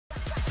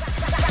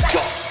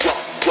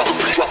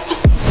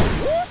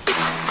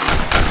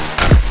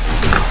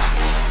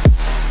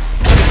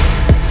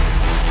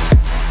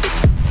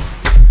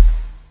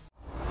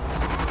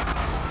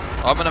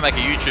I'm gonna make a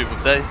YouTube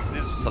with this.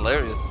 This was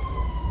hilarious.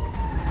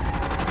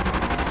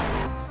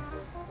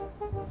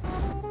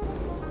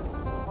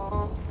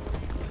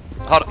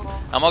 Hold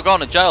on. Am I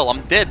going to jail?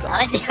 I'm dead. I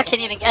don't think I can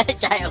even go to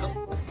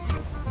jail.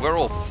 We're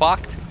all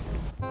fucked.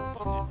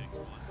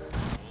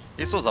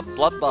 This was a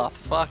bloodbath.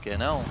 Fucking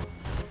hell.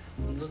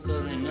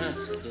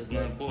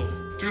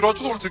 Dude, I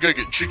just wanted to go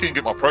get chicken,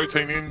 get my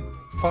protein in.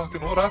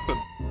 Fucking what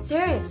happened?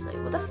 Seriously,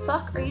 what the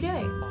fuck are you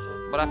doing?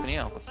 What happened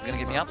here? What's gonna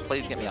get me up?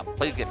 Please get me up.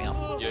 Please get me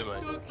up. Yeah,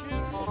 mate.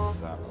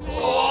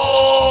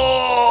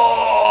 Oh!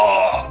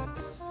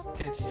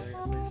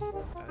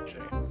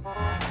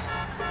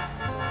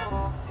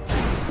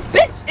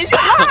 Bitch, is your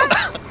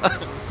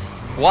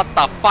What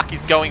the fuck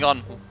is going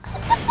on?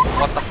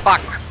 What the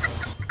fuck?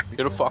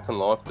 Get a fucking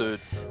life, dude.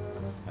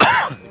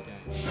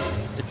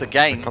 It's a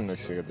game. I can't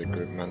see the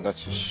group, man.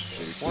 That's just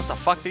shit. What the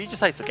fuck? Did you just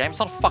say it's a game? It's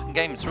not a fucking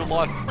game. It's real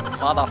life,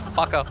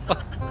 motherfucker.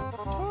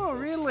 Oh,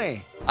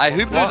 really? Hey,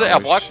 who blew our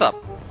bikes up?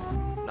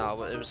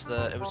 No, it was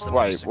the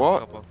Wait,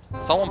 what?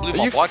 Someone blew Are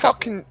my you bike up.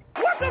 fucking...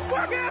 What the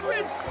fuck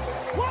happened?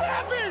 What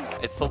happened?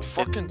 It's the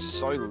fucking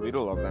so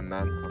little of them,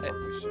 man.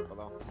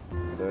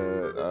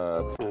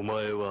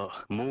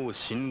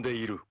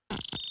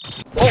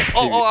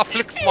 Oh, I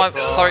flexed my.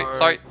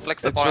 Sorry,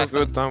 flexed it It's by all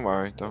accident. good, don't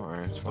worry, it's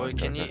fine. Oi,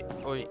 can you?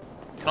 Oi.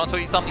 Can I tell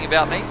you something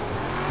about me?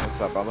 What's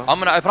that, brother? I'm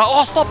gonna open up.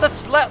 Oh, stop!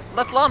 That's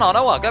Lana. I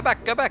know her. Go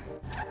back.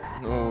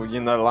 Oh, you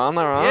know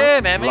Lana, right? Yeah,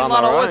 man. Me and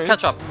Lana always right?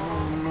 catch up.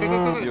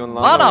 You and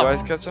Lana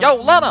always catch up? Yo,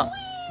 Lana.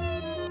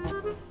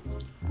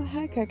 Oh,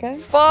 hi, Coco.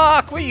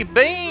 Fuck, where you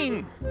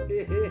been?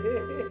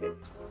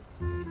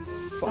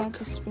 I've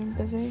just been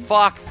busy.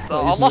 Fuck,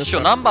 so I lost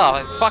your number.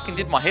 I fucking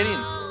did my head in.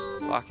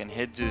 Fucking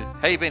head, dude.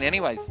 How you been,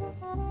 anyways?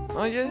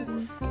 Oh yeah.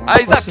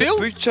 Hey, is that Phil?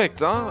 Boot checked,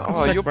 huh?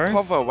 Oh, sick, you're bro.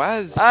 Pava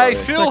Waz. Hey,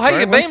 bro. Phil, how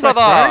you been, What's up,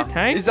 brother? bro?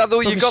 Hey? Is that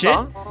all you Took a got, shit?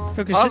 huh?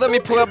 Took a Oh, shit? let me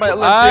pull out my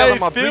LMG Hey, out of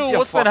my Phil, boot, you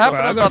what's been fucker.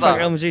 happening, Bro, I got a brother?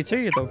 fucking LMG too,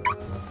 you dog.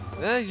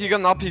 Yeah, you got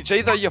an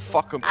RPG though, you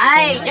fucking...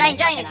 Hey, Jane,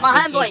 it's my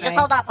homeboy. Just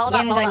hold up. You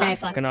haven't got no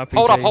Fucking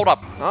RPG. Hold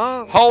up.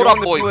 Huh? Hold You up,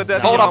 wanna boys. pull it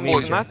out Hold of up,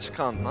 your boys. Match,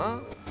 cunt, huh?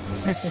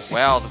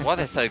 Wow, why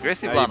they're so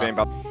aggressive, How you Lana? been,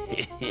 bud?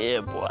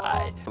 Yeah, boy.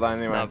 Well,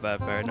 anyway. Not bad,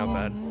 bro, not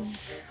bad.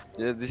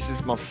 Yeah, this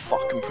is my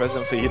fucking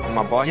present for hitting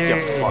my bike, Dude, you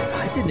fuck.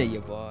 I didn't know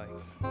your boy.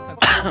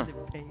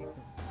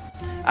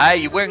 Hey,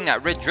 you're wearing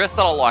that red dress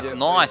that I like. Yeah,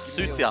 Nice,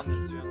 suits ya.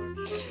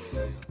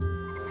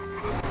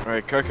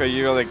 Alright, Coco,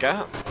 you got a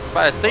gap?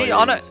 Bro, see,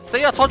 I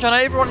told you I know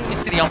everyone in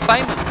this city. I'm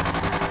famous.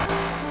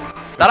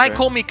 They don't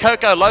call me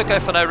Coco Loco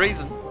for no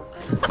reason.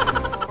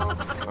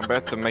 I'm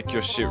about to make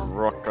your shit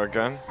rock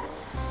again.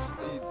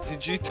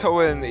 Did you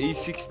tow an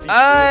E60?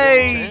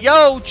 Hey,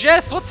 yo,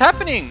 Jess, what's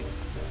happening?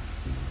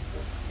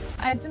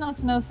 I do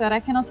not know, sir. I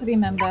cannot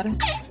remember.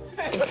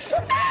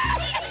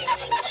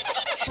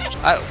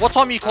 What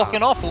time are you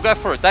clocking off? We'll go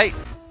for a date.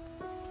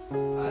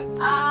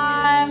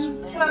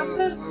 I'm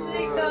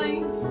probably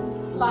going to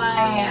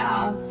fly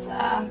out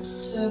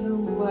after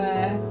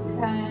work.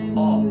 I'm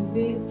a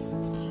bit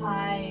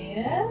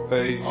tired.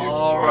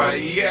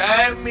 Alright, you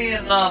owe me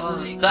another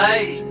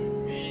date.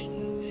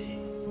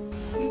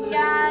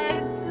 Yeah, I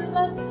do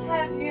not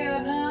have your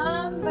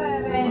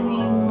number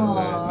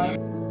anymore.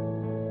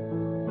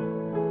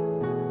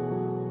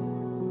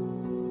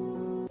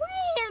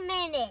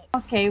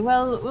 Okay,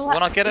 well, we'll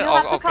When I get it, you'll I'll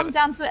have to get come it.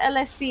 down to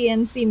LSC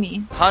and see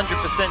me.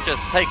 100%,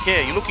 Jess. Take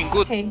care. You're looking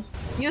good. Okay,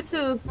 you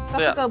too. See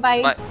Got ya. to go,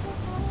 bye.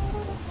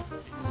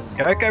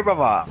 Coco,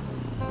 brother.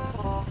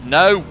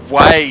 No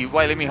way.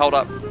 Wait, let me hold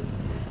up.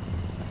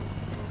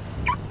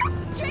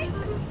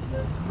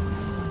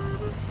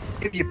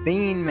 Where have you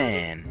been,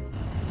 man?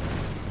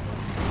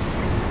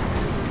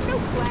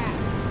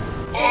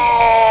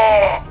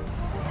 Oh,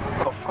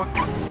 fuck.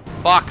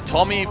 Fuck,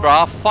 Tommy,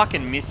 bro.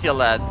 Fucking miss you,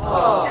 lad.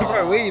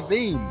 Bro, where you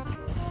been?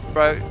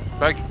 Bro,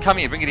 come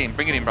here. Bring it in,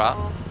 bro.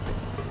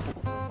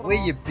 Where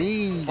you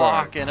been, bro?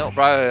 Fucking hell,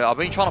 bro. I've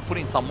been trying to put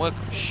in some work.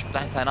 Shh,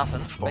 don't say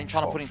nothing. Been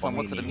trying to put in some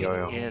work for the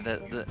mutiny. Yeah,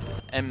 the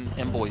M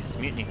boys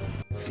mutiny.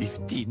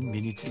 15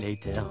 minutes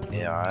later.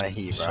 Yeah, I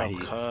hear, bro.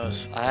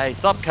 Hey,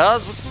 sup,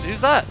 cuz?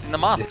 Who's that in the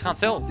mask? I can't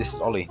tell. This is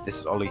Ollie.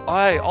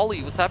 Hey,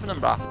 Ollie, what's happening,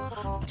 bro?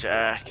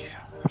 Jack,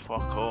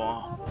 fuck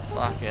off.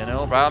 Fucking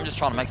hell, bro. I'm just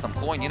trying to make some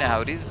coin. You know how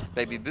it is,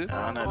 baby boo.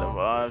 I know the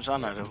vibes.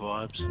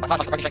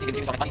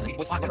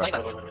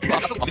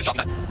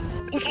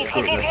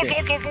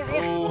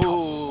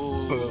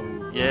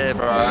 Ooh. Yeah,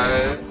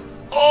 bro.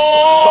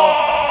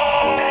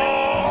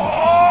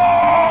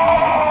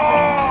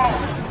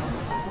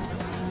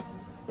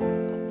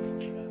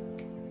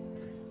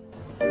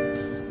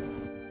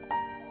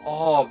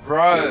 Oh,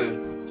 bro.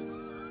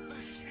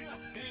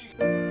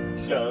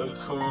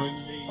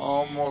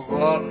 Oh my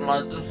god, and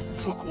I just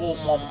took all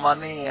my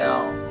money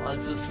out.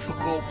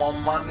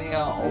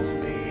 On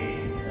me.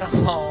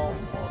 Oh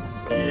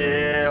my,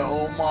 yeah,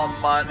 all my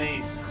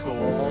money's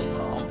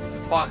gone. I'm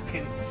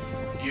fucking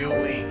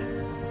spewing.